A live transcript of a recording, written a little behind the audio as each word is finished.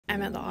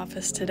I'm at the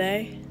office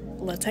today.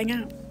 Let's hang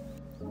out.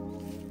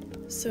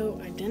 So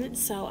I didn't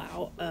sell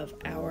out of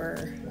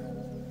our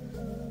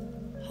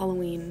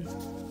Halloween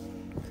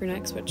crew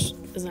necks, which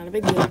is not a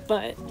big deal,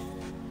 but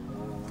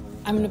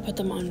I'm gonna put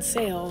them on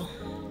sale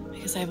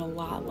because I have a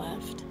lot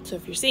left. So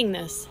if you're seeing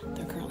this,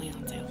 they're currently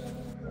on sale.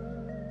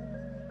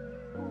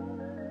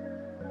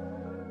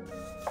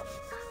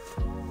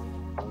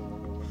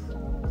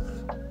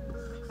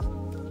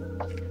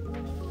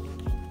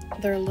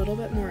 They're a little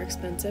bit more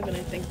expensive, and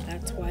I think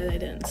that's why they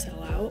didn't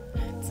sell out.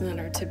 It's not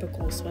our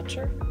typical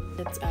sweatshirt.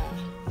 It's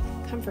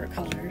Comfort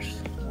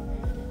Colors,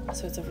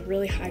 so it's a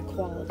really high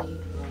quality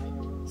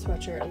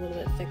sweatshirt, a little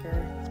bit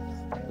thicker.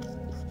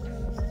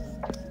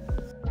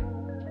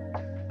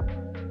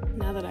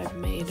 Now that I've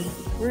made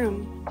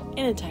room,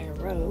 an entire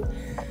row,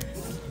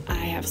 I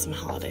have some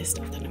holiday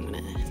stuff that I'm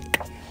gonna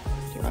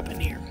throw up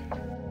in here.